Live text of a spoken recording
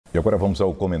E agora vamos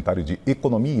ao comentário de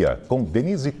economia com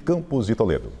Denise Campos de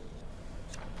Toledo.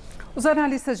 Os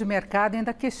analistas de mercado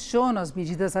ainda questionam as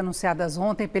medidas anunciadas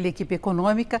ontem pela equipe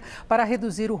econômica para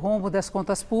reduzir o rombo das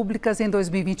contas públicas em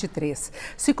 2023.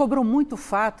 Se cobrou muito o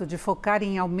fato de focar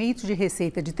em aumento de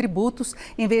receita de tributos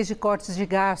em vez de cortes de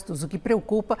gastos, o que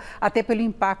preocupa até pelo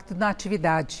impacto na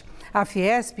atividade. A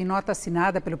Fiesp, em nota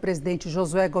assinada pelo presidente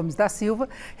Josué Gomes da Silva,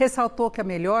 ressaltou que a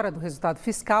melhora do resultado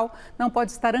fiscal não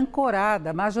pode estar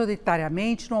ancorada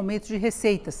majoritariamente no aumento de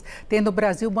receitas, tendo o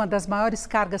Brasil uma das maiores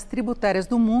cargas tributárias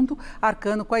do mundo,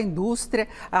 arcando a indústria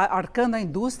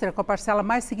com a parcela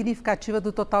mais significativa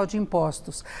do total de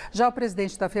impostos. Já o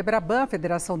presidente da FEBRABAN, a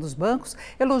Federação dos Bancos,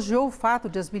 elogiou o fato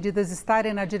de as medidas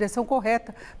estarem na direção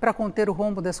correta para conter o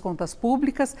rombo das contas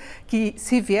públicas, que,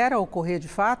 se vier a ocorrer de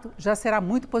fato, já será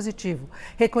muito positivo.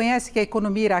 Reconhece que a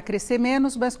economia irá crescer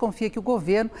menos, mas confia que o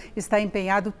governo está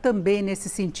empenhado também nesse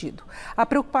sentido. A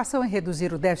preocupação em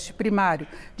reduzir o déficit primário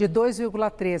de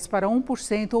 2,3% para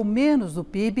 1% ou menos do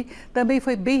PIB também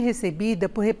foi bem recebida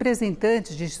por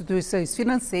representantes de instituições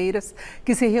financeiras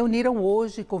que se reuniram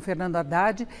hoje com Fernando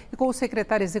Haddad e com o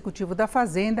secretário executivo da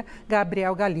Fazenda,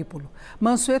 Gabriel Galípolo.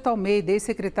 Mansueto Almeida,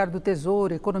 ex-secretário do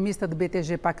Tesouro, economista do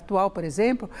BTG Pactual, por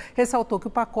exemplo, ressaltou que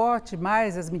o pacote,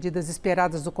 mais as medidas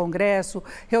esperadas do Congresso,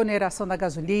 reoneração da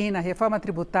gasolina, reforma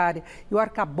tributária e o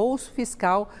arcabouço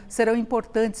fiscal serão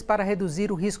importantes para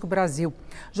reduzir o risco Brasil.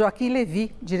 Joaquim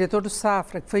Levy, diretor do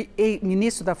Safra, que foi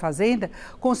ministro da Fazenda,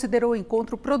 considerou o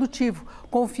encontro produtivo,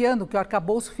 confiando que o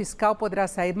arcabouço fiscal poderá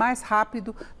sair mais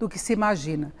rápido do que se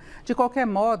imagina. De qualquer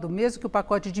modo, mesmo que o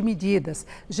pacote de medidas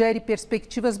gere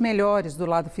perspectivas melhores do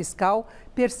lado fiscal,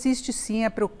 persiste sim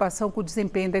a preocupação com o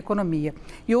desempenho da economia.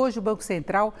 E hoje o Banco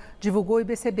Central divulgou o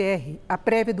IBCBR, a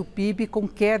prévia do PIB, com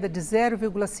queda de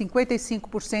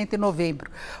 0,55% em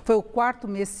novembro. Foi o quarto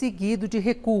mês seguido de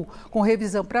recuo, com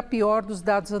revisão para pior dos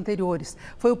dados anteriores.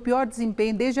 Foi o pior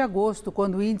desempenho desde agosto,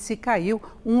 quando o índice caiu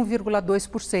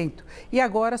 1,2%. E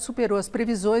agora superou as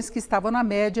previsões que estavam na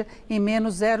média em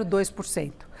menos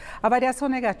 0,2%. A variação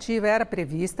negativa era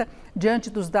prevista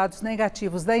diante dos dados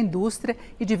negativos da indústria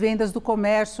e de vendas do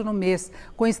comércio no mês,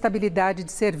 com instabilidade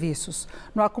de serviços.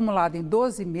 No acumulado em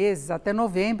 12 meses até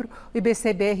novembro, o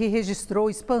IBCBR registrou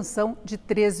expansão de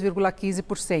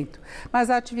 3,15%. Mas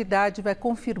a atividade vai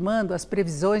confirmando as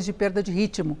previsões de perda de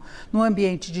ritmo, no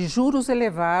ambiente de juros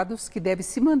elevados, que deve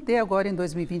se manter agora em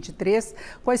 2023,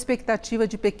 com a expectativa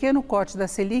de pequeno corte da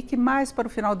Selic mais para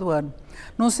o final do ano.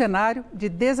 Num cenário de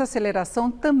desaceleração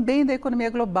também da economia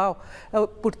global,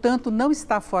 portanto, não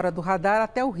está fora do radar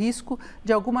até o risco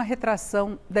de alguma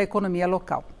retração da economia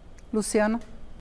local. Luciana.